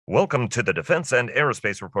Welcome to the Defense and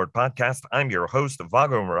Aerospace Report podcast. I'm your host,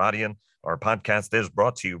 Vago Muradian. Our podcast is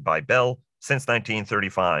brought to you by Bell since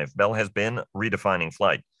 1935. Bell has been redefining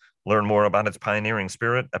flight. Learn more about its pioneering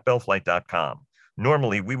spirit at bellflight.com.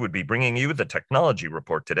 Normally, we would be bringing you the technology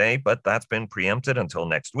report today, but that's been preempted until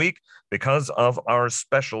next week because of our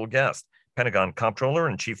special guest, Pentagon Comptroller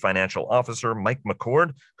and Chief Financial Officer Mike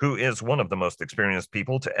McCord, who is one of the most experienced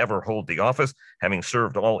people to ever hold the office, having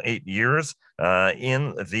served all 8 years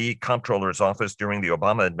in the Comptroller's office during the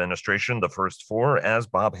Obama administration, the first 4 as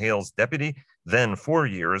Bob Hale's deputy, then 4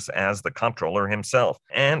 years as the Comptroller himself.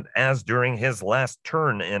 And as during his last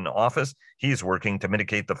turn in office, he's working to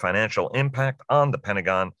mitigate the financial impact on the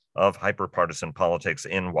Pentagon of hyperpartisan politics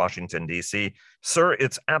in Washington, D.C. Sir,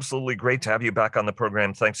 it's absolutely great to have you back on the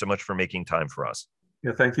program. Thanks so much for making time for us.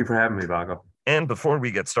 Yeah, thank you for having me, Vago. And before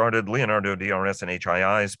we get started, Leonardo, DRS, and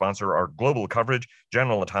HII sponsor our global coverage.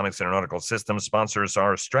 General Atomics Aeronautical Systems sponsors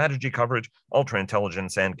our strategy coverage. Ultra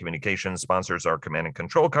Intelligence and Communications sponsors our command and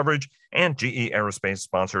control coverage. And GE Aerospace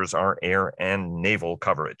sponsors our air and naval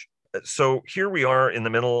coverage. So here we are in the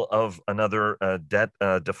middle of another debt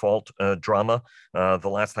default drama. The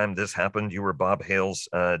last time this happened, you were Bob Hale's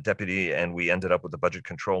deputy, and we ended up with the Budget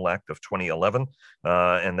Control Act of 2011.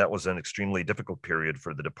 And that was an extremely difficult period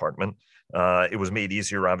for the department. It was made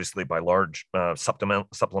easier, obviously, by large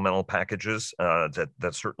supplemental packages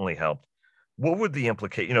that certainly helped. What would the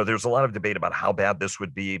implication? There's a lot of debate about how bad this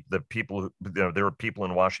would be. There are people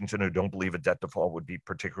in Washington who don't believe a debt default would be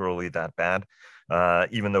particularly that bad,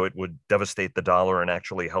 even though it would devastate the dollar and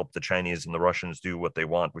actually help the Chinese and the Russians do what they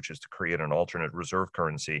want, which is to create an alternate reserve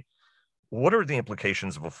currency. What are the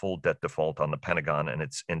implications of a full debt default on the Pentagon and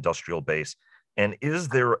its industrial base? And is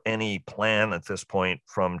there any plan at this point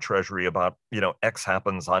from Treasury about, X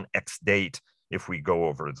happens on X date if we go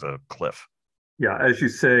over the cliff? Yeah, as you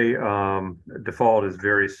say, default is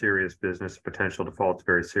very serious business. Potential default is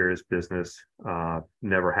very serious business.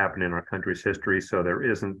 Never happened in our country's history. So there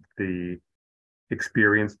isn't the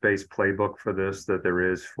experience-based playbook for this that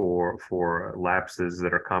there is for lapses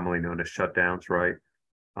that are commonly known as shutdowns, right?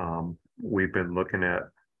 We've been looking at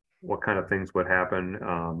what kind of things would happen.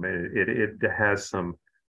 It has some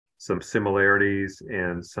similarities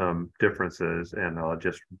and some differences, and I'll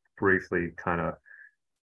just briefly kind of.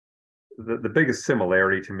 The biggest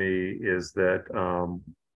similarity to me is that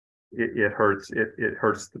it hurts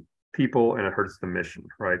the people and it hurts the mission,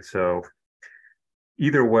 right? So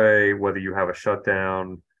either way, whether you have a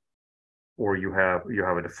shutdown or you have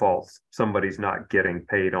a default, somebody's not getting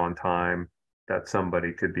paid on time. That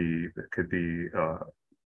somebody could be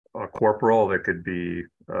a corporal, it could be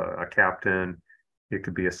a captain, it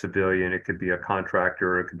could be a civilian, it could be a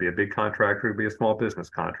contractor, it could be a big contractor, it could be a small business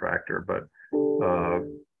contractor, but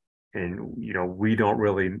and we don't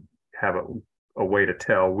really have a way to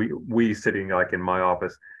tell. We sitting like in my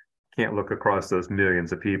office can't look across those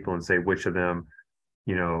millions of people and say which of them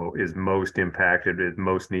is most impacted, is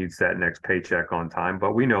most needs that next paycheck on time.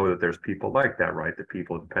 But we know that there's people like that, right? That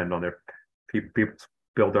people depend on their people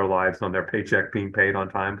build their lives on their paycheck being paid on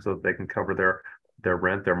time so that they can cover their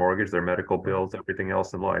rent, their mortgage, their medical bills, everything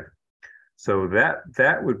else in life. So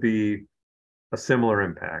that would be a similar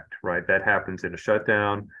impact, right? That happens in a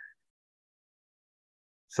shutdown.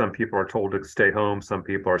 Some people are told to stay home. Some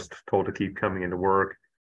people are told to keep coming into work.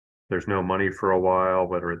 There's no money for a while,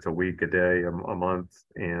 whether it's a week, a day, a month,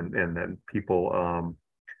 and then people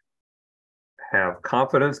have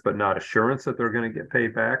confidence but not assurance that they're going to get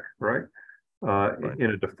paid back, right? Right.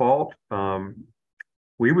 In a default,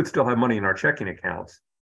 we would still have money in our checking accounts,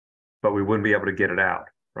 but we wouldn't be able to get it out,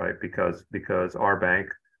 right? Because our bank,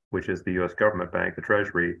 which is the U.S. government bank, the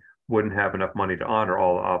Treasury, wouldn't have enough money to honor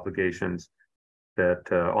all the obligations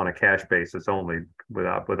that on a cash basis only,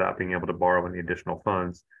 without being able to borrow any additional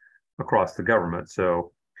funds across the government.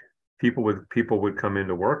 So people would come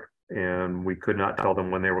into work, and we could not tell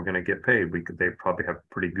them when they were going to get paid. They probably have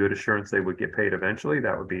pretty good assurance they would get paid eventually.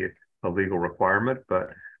 That would be a legal requirement, but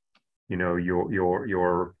your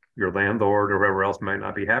landlord or whoever else might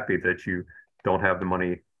not be happy that you don't have the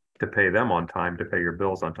money to pay them on time, to pay your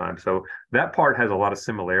bills on time. So that part has a lot of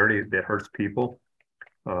similarity that hurts people.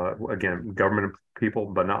 Again, government people,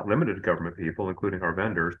 but not limited to government people, including our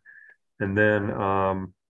vendors. And then I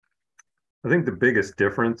think the biggest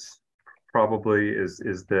difference probably is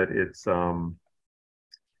that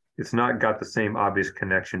it's not got the same obvious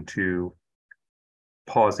connection to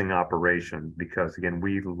pausing operation, because again,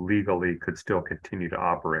 we legally could still continue to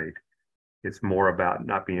operate. It's more about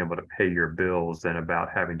not being able to pay your bills than about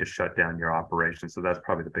having to shut down your operation. So that's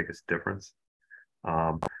probably the biggest difference.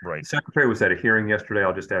 Right. The Secretary was at a hearing yesterday.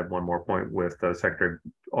 I'll just add one more point with Secretary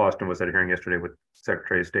Austin was at a hearing yesterday with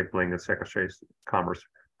Secretary of State Bling and Secretary of Commerce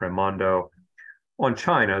Raimondo on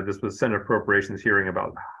China. This was Senate Appropriations hearing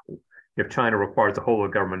about if China requires a whole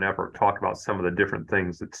of government effort, talk about some of the different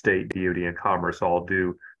things that state, DoD, and Commerce all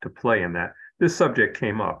do to play in that. This subject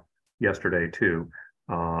came up yesterday too.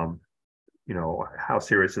 How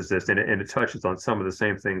serious is this? And it touches on some of the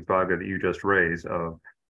same things, Vaga, that you just raised.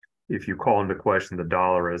 If you call into question the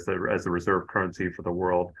dollar as the reserve currency for the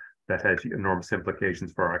world, that has enormous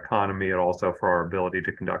implications for our economy and also for our ability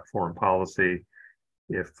to conduct foreign policy.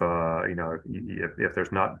 If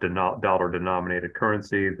there's not dollar denominated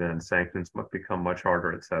currency, then sanctions must become much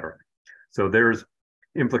harder, et cetera. So there's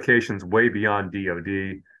implications way beyond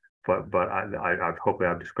DoD, but I hopefully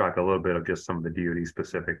I've described a little bit of just some of the DoD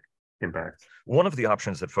specific impacts. One of the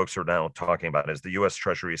options that folks are now talking about is the U.S.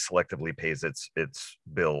 Treasury selectively pays its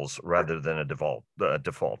bills rather than a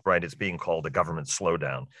default, right? It's being called a government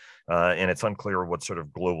slowdown, and it's unclear what sort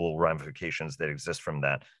of global ramifications that exist from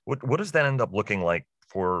that. What does that end up looking like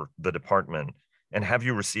for the department? And have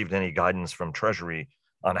you received any guidance from Treasury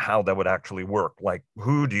on how that would actually work? Like,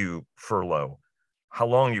 who do you furlough? How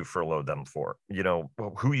long you furlough them for?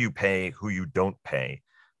 Who you pay, who you don't pay,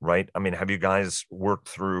 right? I mean, have you guys worked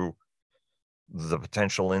through the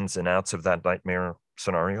potential ins and outs of that nightmare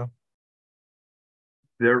scenario?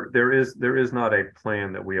 There is not a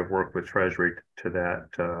plan that we have worked with Treasury to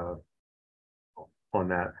that on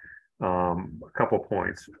that. A couple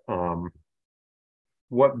points.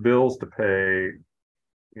 What bills to pay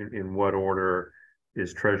in what order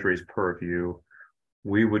is Treasury's purview.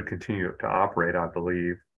 We would continue to operate, I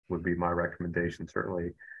believe, would be my recommendation,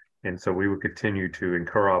 certainly. And so we would continue to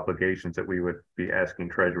incur obligations that we would be asking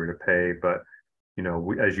Treasury to pay. But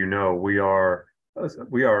as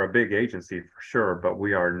we are a big agency for sure, but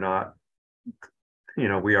we are not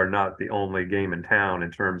the only game in town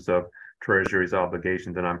in terms of Treasury's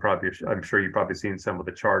obligations. And I'm sure you've probably seen some of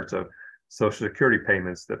the charts of Social Security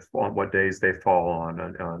payments that on what days they fall on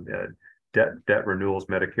debt renewals,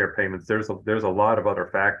 Medicare payments. There's a lot of other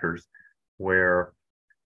factors where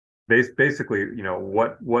basically,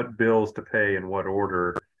 what bills to pay in what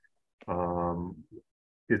order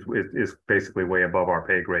is basically way above our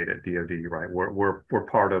pay grade at DoD, right? We're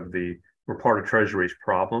part of Treasury's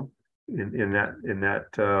problem in that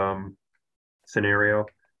scenario,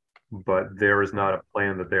 but there is not a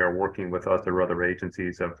plan that they are working with us or other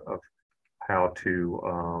agencies of how to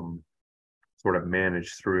sort of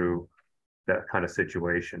manage through that kind of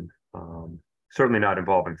situation. Certainly not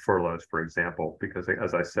involving furloughs, for example, because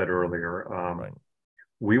as I said earlier, Right.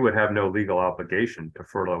 we would have no legal obligation to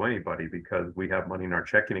furlough anybody because we have money in our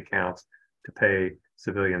checking accounts to pay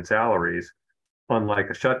civilian salaries, unlike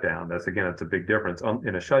a shutdown. It's a big difference.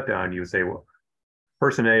 In a shutdown, you would say, well,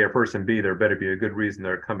 person A or person B, there better be a good reason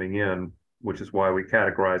they're coming in, which is why we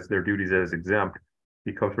categorize their duties as exempt,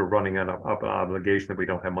 because we're running up an obligation that we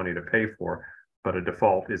don't have money to pay for. But a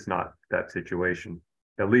default is not that situation.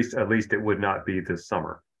 At least it would not be this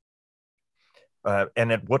summer.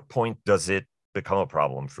 And at what point does it become a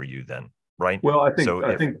problem for you then, right? Well, I think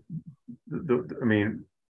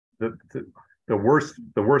the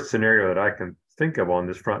worst scenario that I can think of on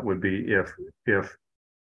this front would be if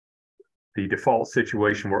the default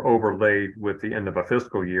situation were overlaid with the end of a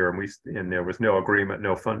fiscal year and there was no agreement,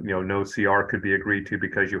 no fund, no CR could be agreed to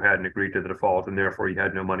because you hadn't agreed to the default and therefore you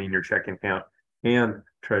had no money in your checking account and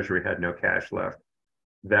Treasury had no cash left.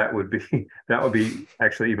 That would be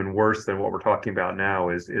actually even worse than what we're talking about now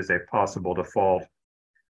is a possible default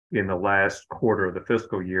in the last quarter of the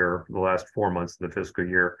fiscal year, the last 4 months of the fiscal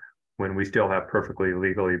year, when we still have perfectly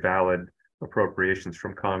legally valid appropriations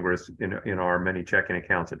from Congress in our many checking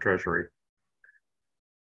accounts at Treasury.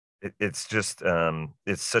 It's just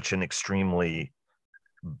it's such an extremely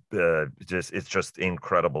it's just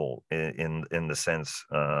incredible in the sense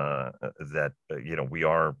that we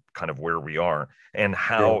are kind of where we are and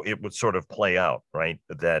how it would sort of play out, right?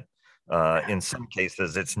 That in some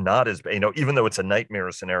cases it's not as even though it's a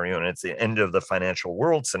nightmare scenario and it's the end of the financial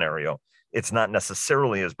world scenario, it's not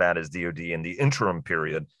necessarily as bad as DoD in the interim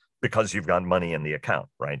period because you've got money in the account,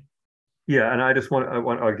 right? Yeah, and I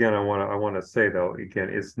want to say though, again,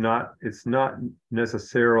 it's not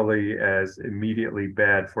necessarily as immediately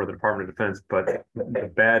bad for the Department of Defense, but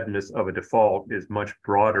the badness of a default is much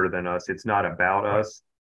broader than us. It's not about us,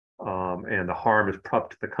 and the harm is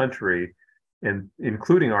up to the country, and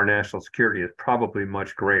including our national security is probably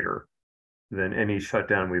much greater than any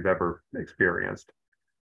shutdown we've ever experienced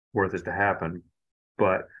were this to happen.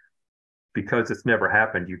 But because it's never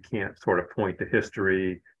happened, you can't sort of point to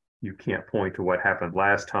history. You can't point to what happened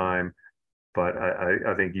last time. But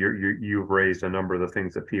I think you've raised a number of the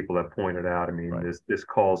things that people have pointed out. I mean, Right. this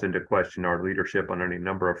calls into question our leadership on any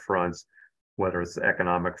number of fronts, whether it's the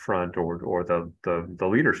economic front or the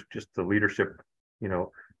leadership, just the leadership, you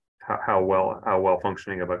know, how well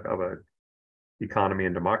functioning of a economy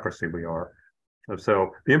and democracy we are.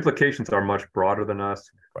 So the implications are much broader than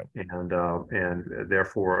us, Right. and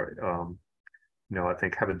therefore, I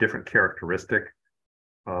think have a different characteristic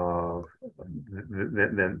uh,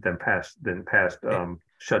 than past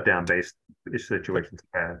shutdown based situations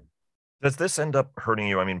have had. Does this end up hurting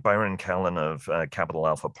you? I mean, Byron Callen of Capital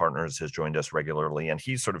Alpha Partners has joined us regularly, and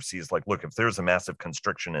he sort of sees like, look, if there's a massive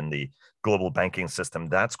constriction in the global banking system,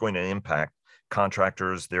 that's going to impact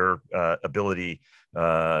contractors, their ability,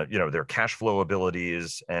 their cash flow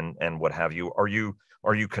abilities, and what have you. Are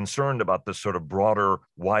you concerned about this sort of broader,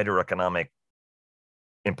 wider economic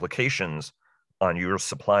implications on your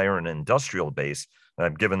supplier and industrial base,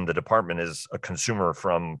 given the department is a consumer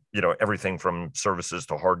from everything from services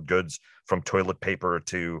to hard goods, from toilet paper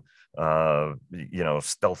to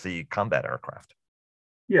stealthy combat aircraft?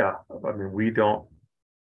 Yeah, I mean, we don't.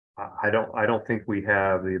 I don't think we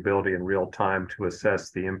have the ability in real time to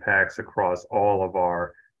assess the impacts across all of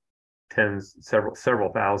our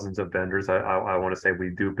several thousands of vendors. I want to say we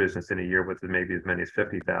do business in a year with maybe as many as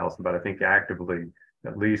 50,000, but I think actively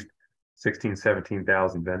at least 16,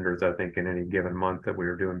 17,000 vendors, I think, in any given month that we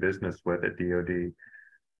were doing business with at DoD.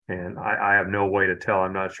 And I have no way to tell.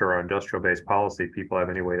 I'm not sure our industrial based policy people have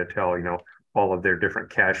any way to tell, all of their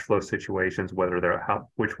different cash flow situations, whether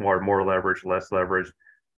which one are more leveraged, less leveraged.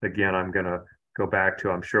 Again, I'm going to go back to,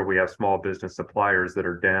 I'm sure we have small business suppliers that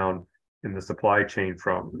are down in the supply chain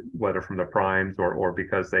from whether from the primes or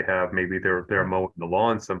because they have maybe they're mowing the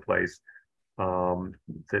lawn someplace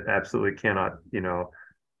that absolutely cannot,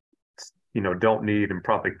 don't need and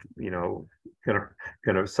probably,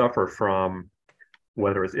 gonna suffer from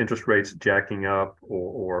whether it's interest rates jacking up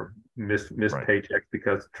or missed Right. paychecks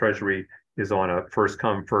because Treasury is on a first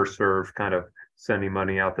come, first serve kind of sending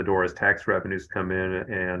money out the door as tax revenues come in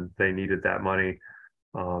and they needed that money.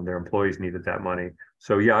 Their employees needed that money.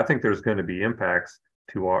 So yeah, I think there's going to be impacts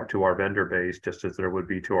to our vendor base, just as there would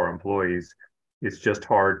be to our employees. It's just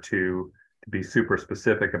hard to be super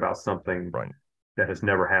specific about something Right. that has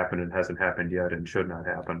never happened and hasn't happened yet and should not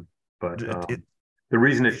happen. But It, the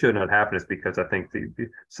reason it should not happen is because I think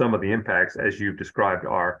some of the impacts, as you've described,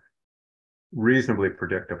 are reasonably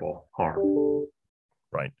predictable harm.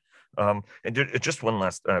 right. And just one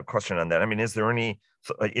last question on that. I mean, is there any,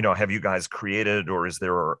 have you guys created or is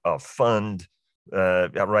there a fund?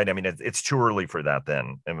 Right. I mean, it's too early for that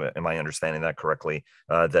then. Am I understanding that correctly?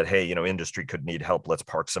 That, hey, industry could need help. Let's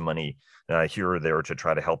park some money here or there to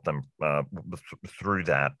try to help them through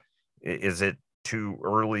that. Is it too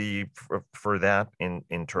early for that in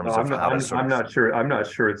No, terms of how to sort I'm of, not sure. I'm not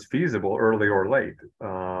sure it's feasible early or late.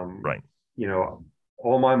 right,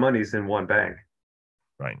 All my money's in one bank.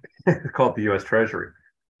 right, It's called the U.S. Treasury.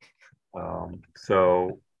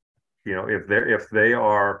 So, if they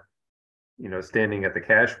are, standing at the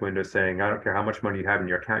cash window saying, I don't care how much money you have in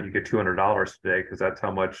your account, you get $200 today because that's how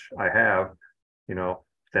much I have,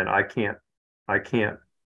 then I can't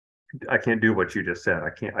do what you just said. I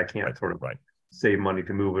can't right, sort of right, save money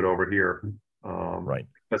to move it over here right.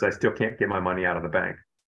 because I still can't get my money out of the bank.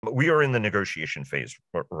 We are in the negotiation phase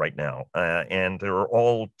right now, and there are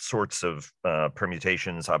all sorts of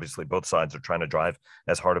permutations. Obviously, both sides are trying to drive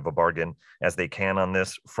as hard of a bargain as they can on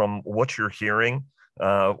this. From what you're hearing,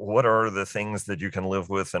 what are the things that you can live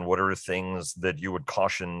with, and what are things that you would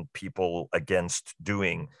caution people against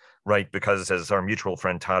doing? Right, because as our mutual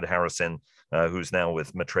friend Todd Harrison, who's now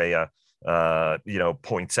with Maitreya,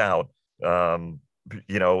 points out.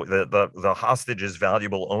 The hostage is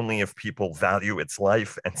valuable only if people value its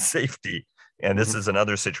life and safety, and this is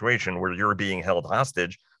another situation where you're being held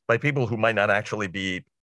hostage by people who might not actually be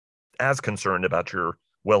as concerned about your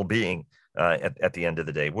well-being at the end of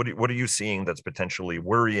the day. What are you seeing that's potentially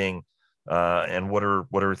worrying, and what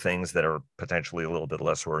are things that are potentially a little bit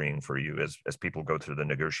less worrying for you as people go through the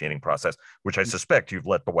negotiating process, which I suspect you've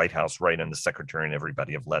let the White House, right, and the secretary and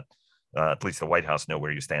everybody have let at least the White House know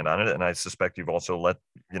where you stand on it, and I suspect you've also let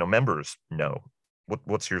members know.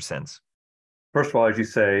 What's your sense? First of all, as you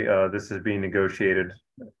say, this is being negotiated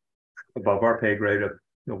above our pay grade at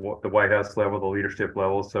the White House level, the leadership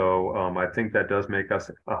level. So I think that does make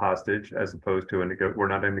us a hostage as opposed to we're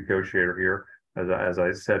not a negotiator here. As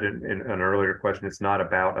I said in an earlier question, it's not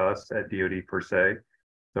about us at DoD per se.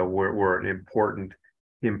 So we're an important,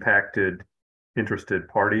 impacted, interested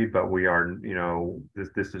party, but we are,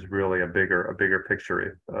 this is really a bigger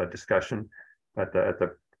picture discussion at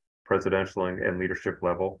the presidential and leadership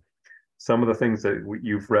level. some of the things that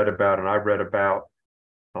you've read about and I've read about,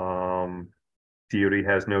 DoD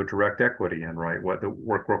has no direct equity in, right? What the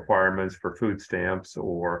work requirements for food stamps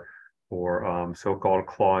or so-called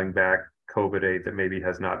clawing back COVID aid that maybe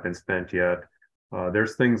has not been spent yet.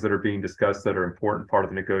 There's things that are being discussed that are important part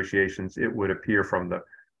of the negotiations. It would appear from the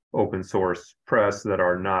open source press that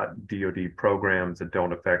are not DoD programs that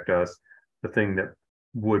don't affect us. The thing that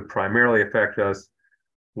would primarily affect us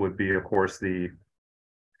would be, of course, the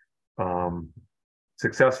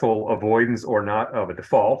successful avoidance or not of a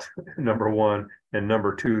default, number one, and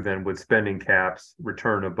number two, then with spending caps,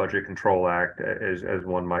 return of Budget Control Act, as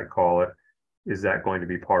one might call it. Is that going to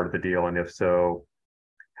be part of the deal? And if so,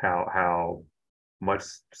 how much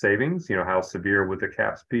savings? How severe would the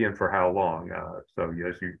caps be, and for how long? So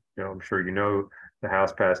as I'm sure the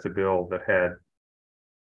House passed a bill that had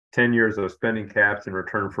 10 years of spending caps in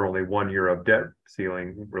return for only 1 year of debt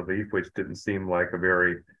ceiling relief, which didn't seem like a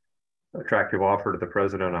very attractive offer to the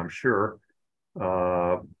president, I'm sure.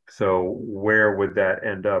 So where would that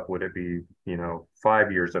end up? Would it be,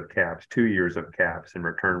 5 years of caps, 2 years of caps in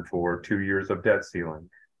return for 2 years of debt ceiling,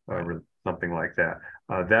 or something like that?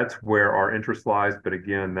 That's where our interest lies. But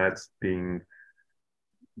again, that's being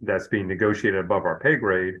negotiated above our pay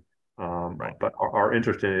grade. But our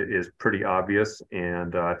interest in it is pretty obvious.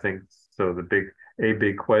 And I think so. A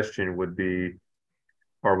big question would be,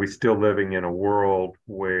 are we still living in a world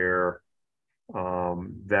where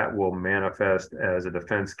that will manifest as a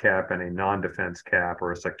defense cap and a non-defense cap,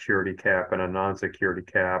 or a security cap and a non-security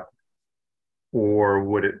cap? Or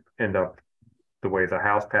would it end up the way the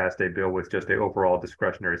House passed a bill with just an overall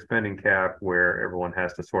discretionary spending cap where everyone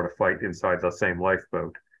has to sort of fight inside the same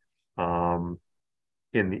lifeboat?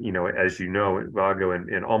 As Vago,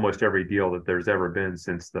 in almost every deal that there's ever been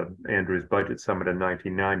since the Andrews Budget Summit in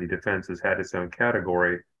 1990, defense has had its own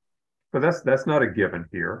category, but that's not a given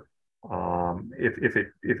here. If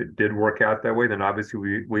it did work out that way, then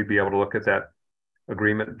obviously we'd be able to look at that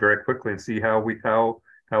agreement very quickly and see how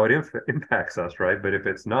it impacts us, right? But if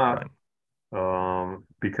it's not,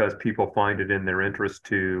 because people find it in their interest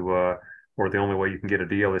to, or the only way you can get a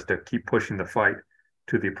deal is to keep pushing the fight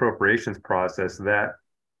to the appropriations process,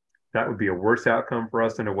 that would be a worse outcome for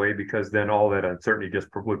us in a way, because then all that uncertainty just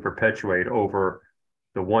would perpetuate over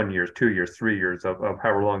the 1 year, 2 years, 3 years of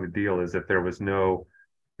however long the deal is. If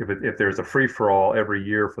there's a free for all every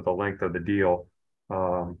year for the length of the deal,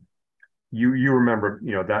 you remember,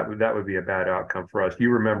 that would be a bad outcome for us.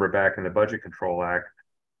 You remember back in the Budget Control Act,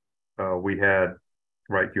 we had,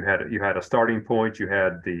 you had a starting point, you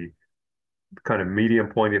had the kind of medium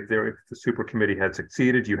point. If the super committee had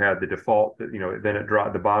succeeded, you had the default, then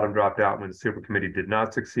the bottom dropped out when the super committee did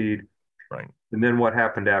not succeed. Right. And then what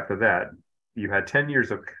happened after that? You had 10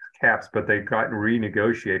 years of caps, but they got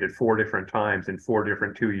renegotiated 4 different times in 4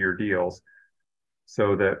 different 2-year deals.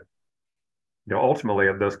 So that,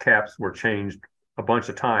 ultimately those caps were changed a bunch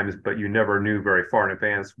of times, but you never knew very far in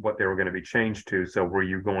advance what they were going to be changed to. So were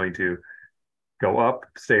you going to go up,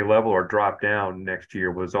 stay level, or drop down next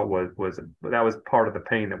year? Was that was part of the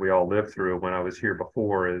pain that we all lived through when I was here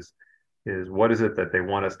before, is what is it that they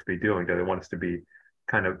want us to be doing? Do they want us to be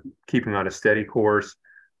kind of keeping on a steady course,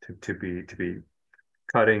 to be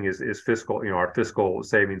cutting? Is fiscal, our fiscal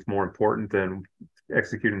savings more important than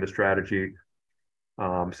executing the strategy?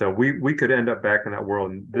 So we could end up back in that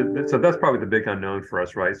world. And so that's probably the big unknown for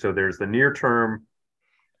us, right? So there's the near term,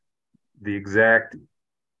 the exact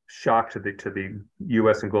shock to the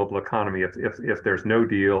U.S. and global economy if there's no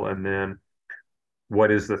deal, and then what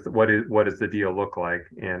does the deal look like?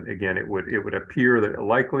 And again, it would appear that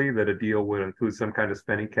likely that a deal would include some kind of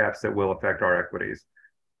spending caps that will affect our equities,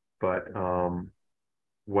 but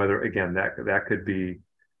whether, again, that could be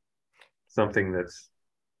something that's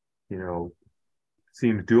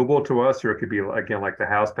seems doable to us, or it could be, again, like the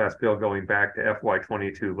House passed bill going back to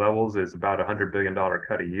FY22 levels is about $100 billion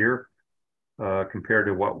cut a year. Compared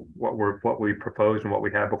to what we proposed and what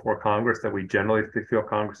we had before Congress, that we generally feel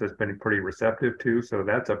Congress has been pretty receptive to. So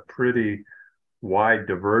that's a pretty wide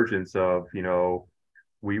divergence of,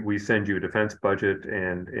 we send you a defense budget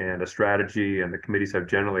and a strategy, and the committees have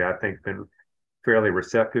generally, I think, been fairly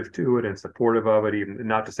receptive to it and supportive of it, even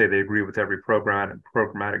not to say they agree with every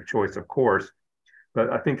programmatic choice, of course.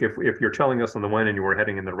 But I think if you're telling us on the one end you were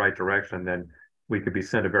heading in the right direction, then we could be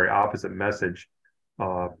sent a very opposite message,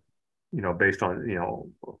 based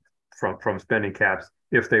on, from spending caps,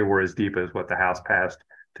 if they were as deep as what the House passed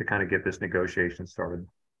to kind of get this negotiation started.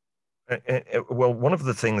 Well, one of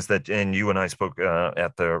the things that, and you and I spoke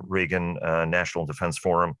at the Reagan National Defense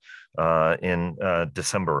Forum in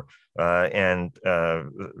December, and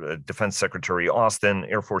Defense Secretary Austin,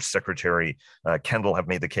 Air Force Secretary Kendall have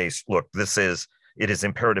made the case. Look, it is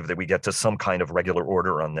imperative that we get to some kind of regular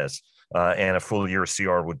order on this. And a full year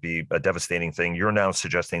CR would be a devastating thing. You're now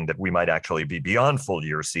suggesting that we might actually be beyond full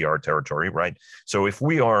year CR territory, right? So if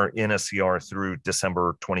we are in a CR through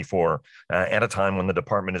December 24, at a time when the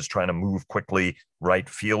department is trying to move quickly, right,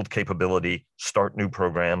 field capability, start new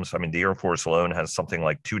programs. I mean, the Air Force alone has something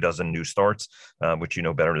like 24 new starts, which you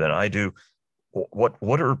know better than I do. What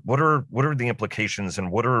are the implications,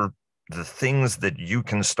 and what are the things that you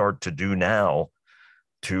can start to do now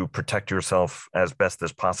to protect yourself as best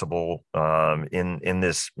as possible in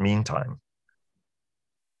this meantime?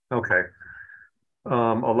 Okay, a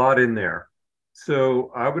lot in there.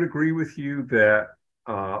 So I would agree with you that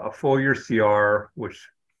a full year CR, which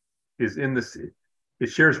is in this,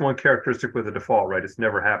 it shares one characteristic with the default, right? It's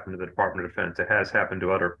never happened to the Department of Defense. It has happened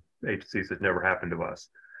to other agencies. It's never happened to us.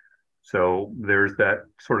 So there's that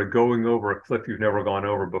sort of going over a cliff you've never gone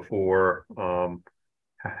over before.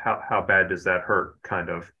 How bad does that hurt kind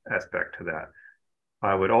of aspect to that.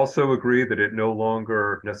 I would also agree that it no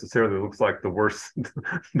longer necessarily looks like the worst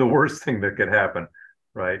the worst thing that could happen,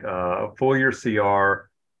 right? A full year CR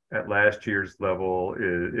at last year's level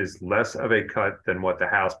is less of a cut than what the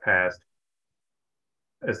House passed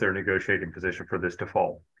as their negotiating position for this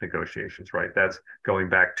default negotiations, right? That's going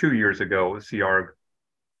back 2 years ago. CR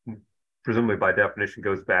presumably by definition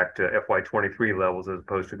goes back to FY23 levels as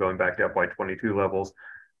opposed to going back to FY22 levels.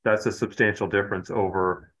 That's a substantial difference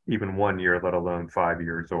over even 1 year, let alone 5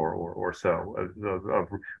 years or so of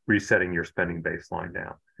resetting your spending baseline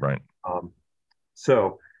down. Right.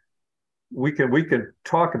 So we can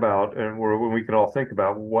talk about, and we can all think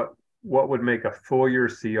about what would make a full year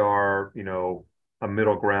CR, a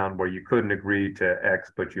middle ground where you couldn't agree to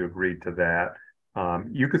X, but you agreed to that.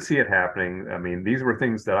 You could see it happening. I mean, these were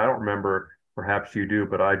things that I don't remember, perhaps you do,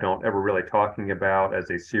 but I don't ever really talking about as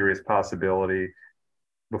a serious possibility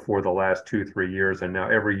before the last 2-3 years. And now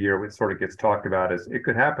every year it sort of gets talked about as it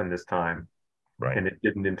could happen this time. Right. And it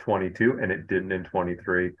didn't in 22 and it didn't in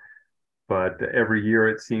 23. But every year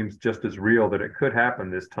it seems just as real that it could happen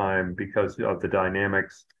this time because of the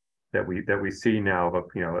dynamics that we see now of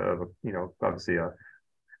obviously a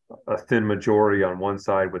thin majority on one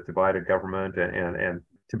side with divided government and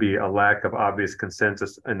to be a lack of obvious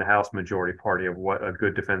consensus in the House majority party of what a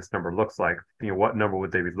good defense number looks like. What number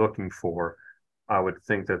would they be looking for? I would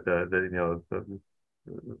think that the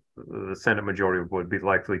Senate majority would be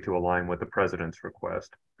likely to align with the president's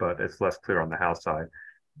request, but it's less clear on the House side.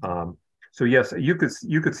 So yes, you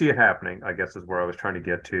could see it happening, I guess is where I was trying to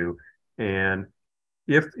get to. And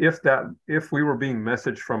if we were being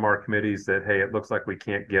messaged from our committees that, hey, it looks like we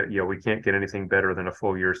can't get anything better than a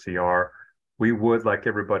full year CR, we would, like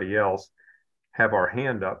everybody else, have our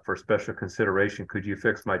hand up for special consideration. Could you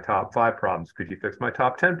fix my top 5 problems? Could you fix my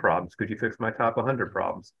top 10 problems? Could you fix my top 100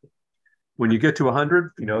 problems? When you get to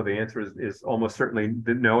 100, the answer is almost certainly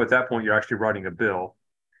no. At that point, you're actually writing a bill.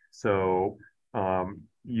 So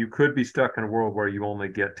you could be stuck in a world where you only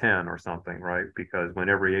get 10 or something, right? Because when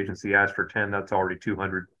every agency asks for 10, that's already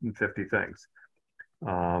 250 things.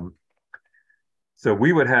 So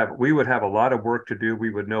we would have a lot of work to do. We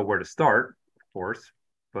would know where to start, of course,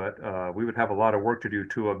 but we would have a lot of work to do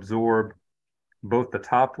to absorb both the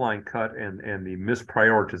top line cut and the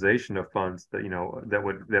misprioritization of funds that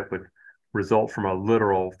would result from a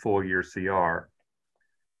literal full year CR.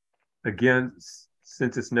 Again,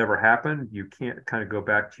 since it's never happened, you can't kind of go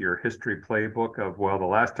back to your history playbook of, well, the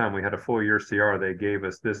last time we had a full year CR, they gave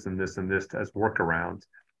us this and this and this as workarounds.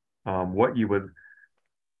 What you would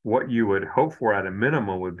hope for at a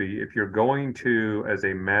minimum would be, if you're going to, as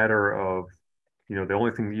a matter of, the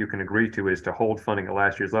only thing that you can agree to is to hold funding at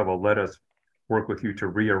last year's level, let us work with you to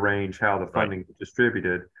rearrange how the funding is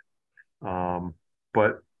distributed.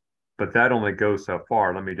 But that only goes so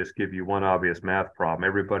far. Let me just give you one obvious math problem.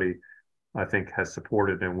 Everybody, I think, has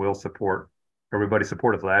supported and will support. Everybody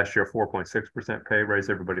supported last year 4.6% pay raise.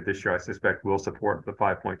 Everybody this year, I suspect, will support the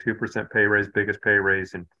 5.2% pay raise, biggest pay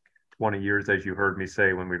raise in 20 years, as you heard me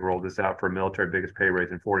say when we rolled this out for military, biggest pay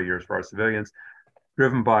raise in 40 years for our civilians,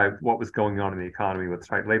 driven by what was going on in the economy with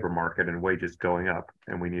tight labor market and wages going up,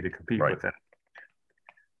 and we need to compete with that.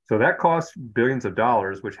 So that costs billions of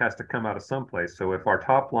dollars, which has to come out of someplace. So if our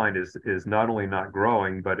top line is not only not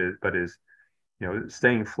growing, but is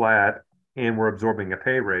staying flat, and we're absorbing a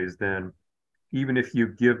pay raise, then even if you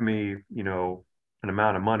give me an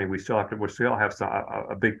amount of money, we still have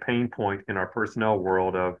a big pain point in our personnel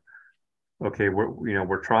world of, okay,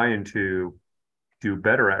 we're trying to do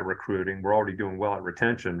better at recruiting. We're already doing well at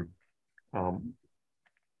retention.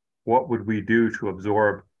 What would we do to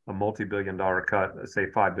absorb a multi-billion-dollar cut, say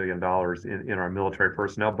 $5 billion in our military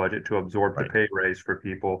personnel budget to absorb the Right. pay raise for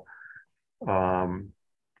people.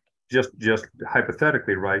 Just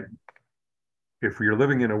hypothetically, right? If you're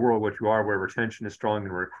living in a world, which you are, where retention is strong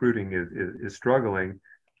and recruiting is struggling,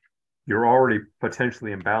 you're already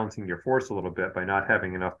potentially imbalancing your force a little bit by not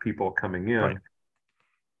having enough people coming in. Right.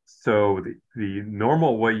 So the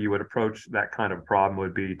normal way you would approach that kind of problem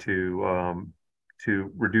would be to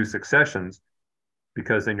reduce accessions,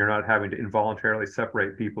 because then you're not having to involuntarily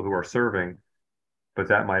separate people who are serving, but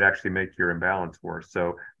that might actually make your imbalance worse.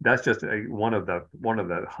 So that's just one of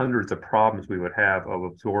the hundreds of problems we would have of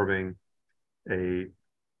absorbing a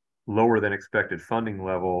lower than expected funding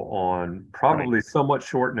level on probably Right. somewhat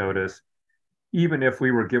short notice, even if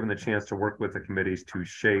we were given the chance to work with the committees to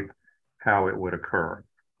shape how it would occur.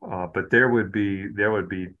 But there would be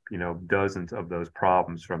dozens of those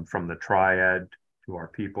problems from the triad to our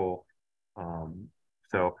people.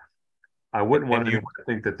 So I wouldn't want And you, anyone to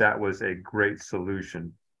think that that was a great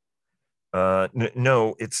solution.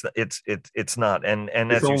 no, it's not. And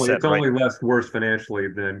It's as you only said, it's right. only less worse financially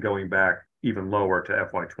than going back even lower to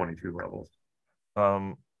FY22 levels.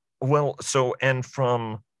 Um, well, so, and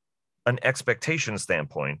from an expectation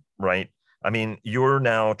standpoint, right? I mean, you're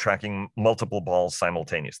now tracking multiple balls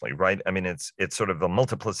simultaneously, right? I mean, it's sort of the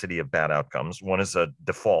multiplicity of bad outcomes. One is a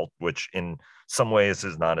default, which in some ways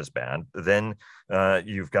is not as bad. Then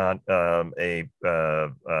you've got a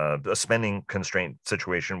spending constraint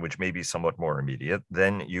situation, which may be somewhat more immediate.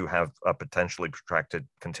 Then you have a potentially protracted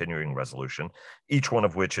continuing resolution, each one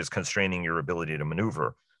of which is constraining your ability to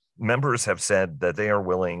maneuver. Members have said that they are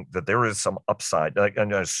willing, that there is some upside, like,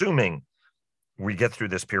 and assuming we get through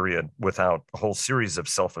this period without a whole series of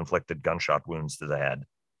self-inflicted gunshot wounds to the head.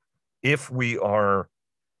 If we are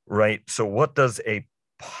right, so what does a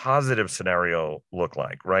positive scenario look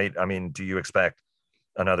like, right? I mean, do you expect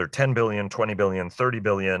another 10 billion, 20 billion, 30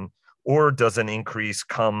 billion, or does an increase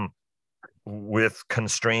come with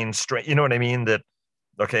constrained strength? You know what I mean? That,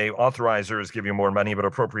 okay, authorizers give you more money, but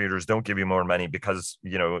appropriators don't give you more money because,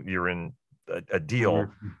 you're in a deal,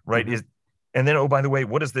 Mm-hmm. right? Mm-hmm. And then, oh, by the way,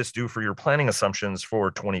 what does this do for your planning assumptions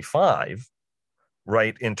for 25,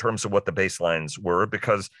 right? In terms of what the baselines were,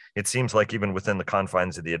 because it seems like even within the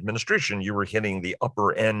confines of the administration, you were hitting the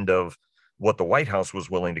upper end of what the White House was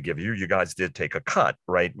willing to give you. You guys did take a cut,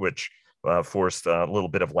 right? Which forced a little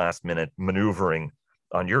bit of last minute maneuvering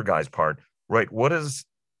on your guys' part, right? What does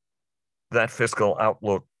that fiscal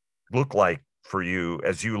outlook look like for you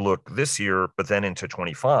as you look this year, but then into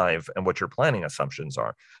 25, and what your planning assumptions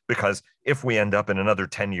are? Because if we end up in another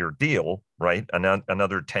 10-year deal, right,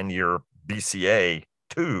 another 10-year BCA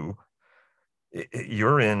two,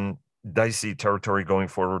 you're in dicey territory going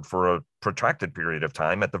forward for a protracted period of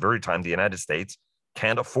time, at the very time the United States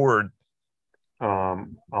can't afford.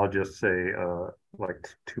 I'll just say like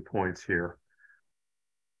 2 points here.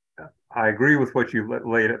 I agree with what you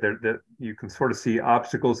laid out there, that you can sort of see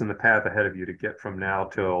obstacles in the path ahead of you to get from now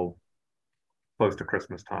till close to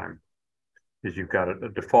Christmas time. Is you've got a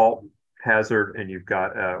default hazard, and you've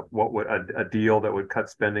got a deal that would cut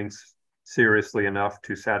spending seriously enough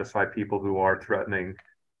to satisfy people who are threatening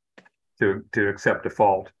to accept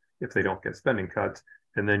default if they don't get spending cuts.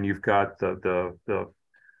 And then you've got the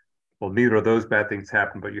well, neither of those bad things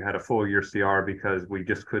happened, but you had a full year CR because we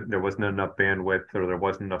just couldn't, there wasn't enough bandwidth, or there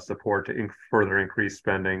wasn't enough support to further increase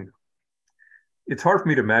spending. It's hard for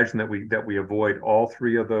me to imagine that we avoid all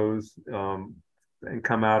three of those and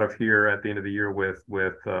come out of here at the end of the year with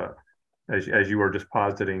as you were just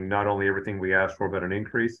positing, not only everything we asked for, but an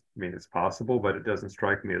increase. I mean, it's possible, but it doesn't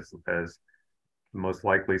strike me as the most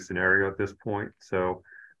likely scenario at this point. So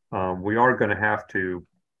we are going to have to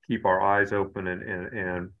keep our eyes open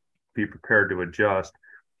and be prepared to adjust.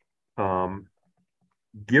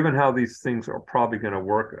 Given how these things are probably going to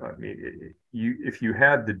work, I mean, if you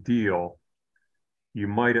had the deal, you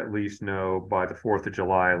might at least know by the 4th of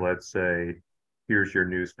July, let's say, here's your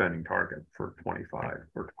new spending target for 25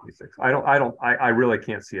 or 26. I really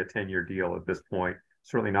can't see a 10-year deal at this point.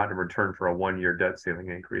 Certainly not in return for a 1-year debt ceiling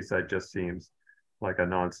increase. That just seems like a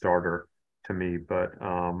non-starter to me. But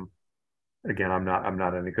again, I'm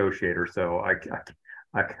not a negotiator, so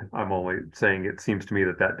I'm only saying it seems to me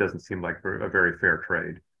that doesn't seem like a very fair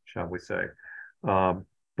trade, shall we say.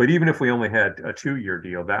 But even if we only had a 2-year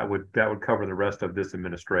deal, that would cover the rest of this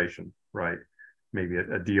administration, right? Maybe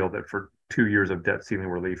a deal that for 2 years of debt ceiling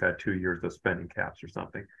relief had 2 years of spending caps or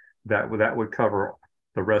something. That would cover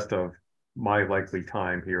the rest of my likely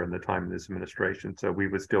time here and the time of this administration. So we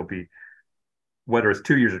would still be, whether it's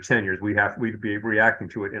 2 years or 10 years, we'd be reacting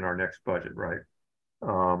to it in our next budget, right?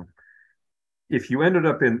 If you ended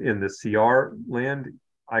up in the CR land,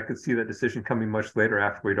 I could see that decision coming much later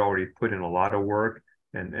after we'd already put in a lot of work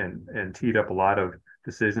and teed up a lot of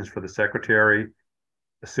decisions for the secretary,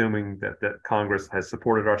 assuming that Congress has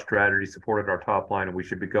supported our strategy, supported our top line, and we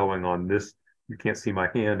should be going on this. You can't see my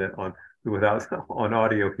hand on without on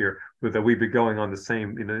audio here, but that we'd be going on the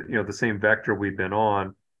same, the same vector we've been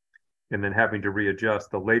on, and then having to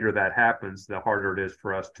readjust. The later that happens, the harder it is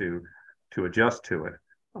for us to adjust to it.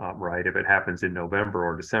 Right? If it happens in November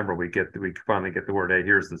or December, we finally get the word, hey,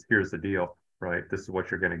 here's the deal, right? This is what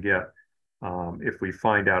you're going to get. If we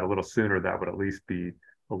find out a little sooner, that would at least be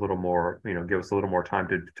a little more, give us a little more time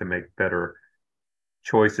to make better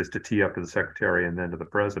choices to tee up to the secretary and then to the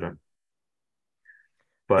president.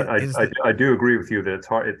 But I do agree with you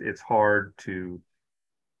that it's hard to,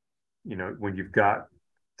 when you've got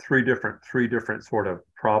three different sort of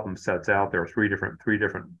problem sets out there, three different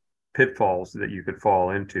pitfalls that you could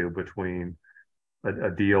fall into between a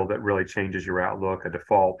deal that really changes your outlook, a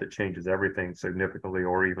default that changes everything significantly,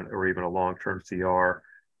 or even a long-term CR.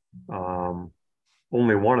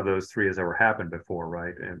 Only one of those three has ever happened before,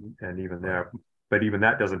 right? And even that, but even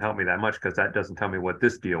that doesn't help me that much, because that doesn't tell me what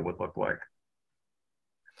this deal would look like.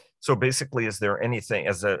 So basically, is there anything,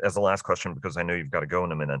 as a last question, because I know you've got to go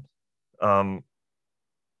in a minute,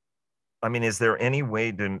 is there any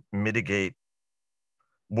way to mitigate?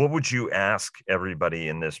 What would you ask everybody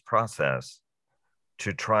in this process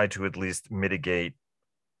to try to at least mitigate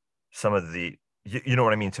some of the, you know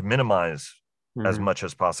what I mean, to minimize as much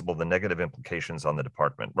as possible the negative implications on the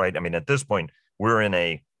department, right? At this point, we're in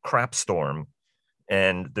a crap storm,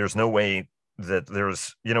 and there's no way that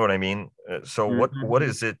there's, you know what I mean? So what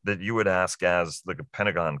is it that you would ask as the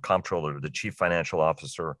Pentagon Comptroller, the Chief Financial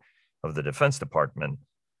Officer of the Defense Department,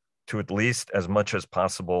 to at least, as much as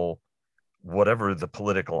possible, whatever the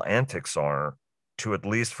political antics are, to at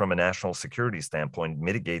least from a national security standpoint,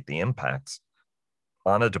 mitigate the impacts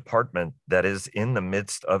on a department that is in the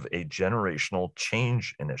midst of a generational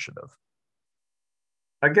change initiative?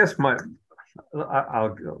 I guess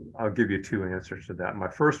I'll give you two answers to that. My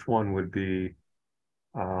first one would be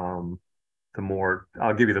I'll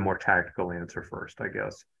give you the more tactical answer first, I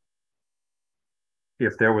guess.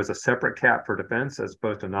 If there was a separate cap for defense as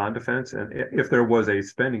opposed to non-defense, and if there was a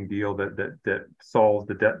spending deal that solved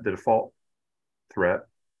the default threat,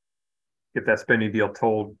 if that spending deal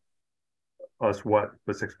told us what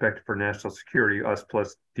was expected for national security, us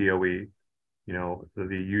plus DOE, the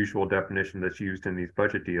usual definition that's used in these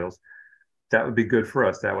budget deals, that would be good for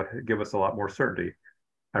us. That would give us a lot more certainty.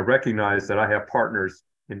 I recognize that I have partners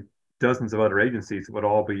in dozens of other agencies that would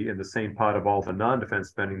all be in the same pot of all the non-defense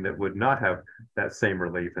spending that would not have that same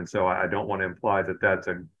relief. And so I don't want to imply that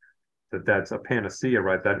that's a panacea,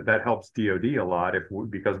 right? That helps DoD a lot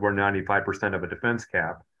because we're 95% of a defense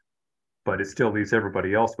cap, but it still leaves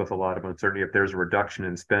everybody else with a lot of uncertainty if there's a reduction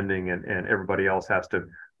in spending and everybody else has to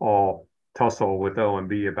all tussle with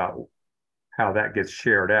OMB about how that gets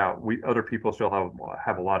shared out. Other people still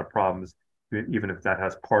have a lot of problems, even if that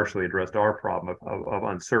has partially addressed our problem of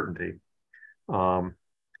uncertainty.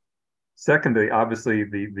 Secondly, obviously,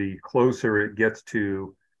 the closer it gets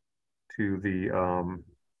to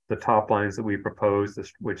the top lines that we proposed,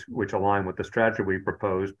 which align with the strategy we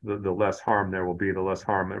proposed, the less harm there will be, the less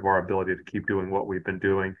harm of our ability to keep doing what we've been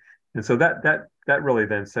doing. And so that really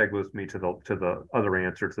then segues me to the other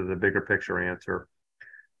answer, to the bigger picture answer.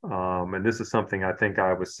 And this is something I think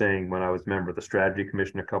I was saying when I was a member of the Strategy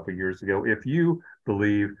Commission a couple of years ago. If you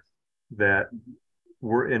believe that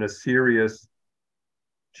we're in a serious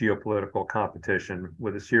geopolitical competition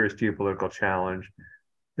with a serious geopolitical challenge,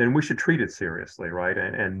 then we should treat it seriously, right?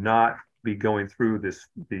 And not be going through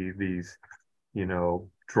these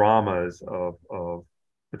dramas of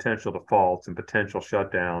potential defaults and potential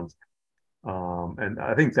shutdowns. And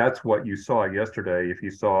I think that's what you saw yesterday. If you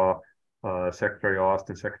saw Secretary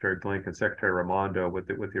Austin, Secretary Blinken, Secretary Raimondo with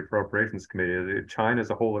the Appropriations Committee, China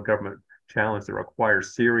is a whole of government challenge that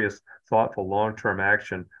requires serious, thoughtful, long-term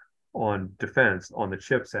action on defense, on the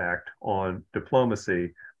CHIPS Act, on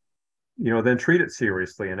diplomacy. Then treat it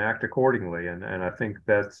seriously and act accordingly. And I think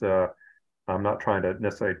that's I'm not trying to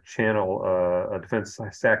necessarily channel a Defense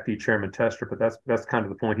SACD Chairman Tester, but that's kind of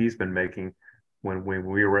the point he's been making when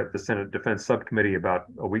we were at the Senate Defense Subcommittee about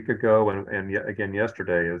a week ago and again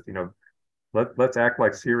yesterday. Is let's act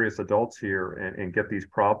like serious adults here and get these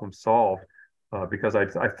problems solved, because I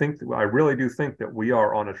really do think that we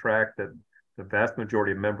are on a track that the vast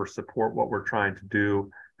majority of members support what we're trying to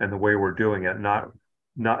do and the way we're doing it. Not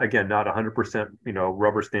 100%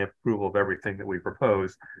 rubber stamp approval of everything that we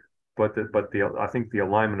propose, but I think the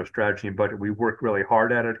alignment of strategy and budget, we work really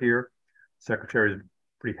hard at it here. Secretaries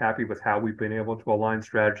pretty happy with how we've been able to align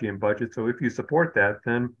strategy and budget. So if you support that,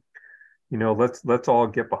 then let's all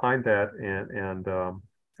get behind that and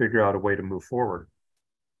figure out a way to move forward.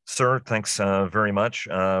 Sir, thanks very much.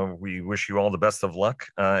 We wish you all the best of luck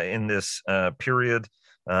in this period,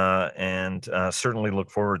 and certainly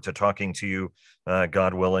look forward to talking to you,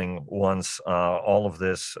 God willing, once all of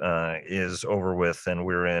this is over with and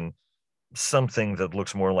we're in something that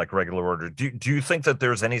looks more like regular order. Do you think that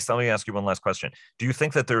there's any, let me ask you one last question. Do you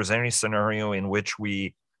think that there's any scenario in which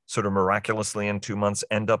we sort of miraculously in 2 months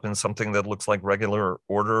end up in something that looks like regular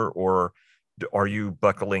order, or are you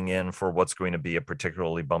buckling in for what's going to be a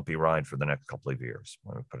particularly bumpy ride for the next couple of years?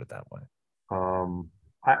 Let me put it that way.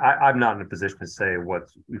 I'm not in a position to say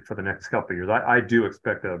what's for the next couple of years. I do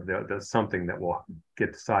expect that something that will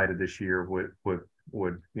get decided this year would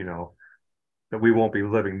that we won't be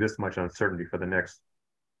living this much uncertainty for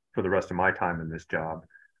the rest of my time in this job.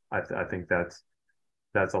 I think that's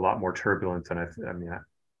a lot more turbulence, and I mean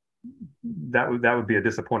that would be a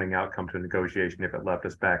disappointing outcome to a negotiation if it left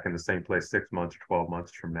us back in the same place 6 months or 12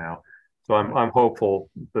 months from now. So I'm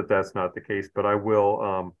hopeful that that's not the case, but I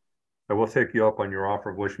will take you up on your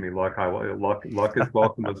offer of wishing me luck. Luck is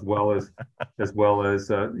welcome as well as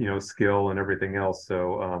skill and everything else.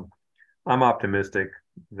 So I'm optimistic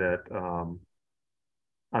that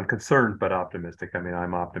I'm concerned but optimistic. I mean,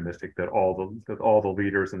 I'm optimistic that all the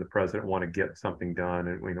leaders and the president want to get something done,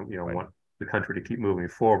 and we right. want the country to keep moving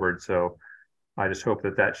forward. So I just hope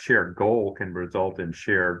that shared goal can result in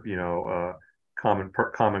shared,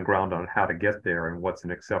 common ground on how to get there and what's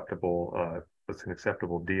an acceptable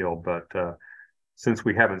deal. But since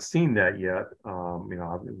we haven't seen that yet,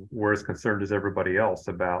 we're as concerned as everybody else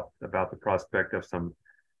about the prospect of some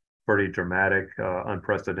pretty dramatic,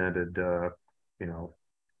 unprecedented,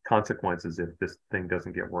 consequences if this thing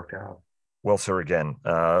doesn't get worked out. Well, sir, again,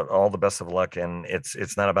 all the best of luck. And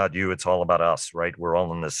it's not about you. It's all about us, right? We're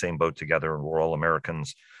all in the same boat together. We're all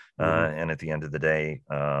Americans. And at the end of the day,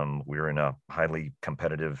 we're in a highly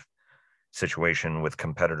competitive situation with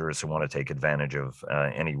competitors who want to take advantage of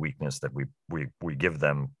any weakness that we give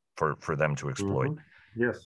them for them to exploit. Yes.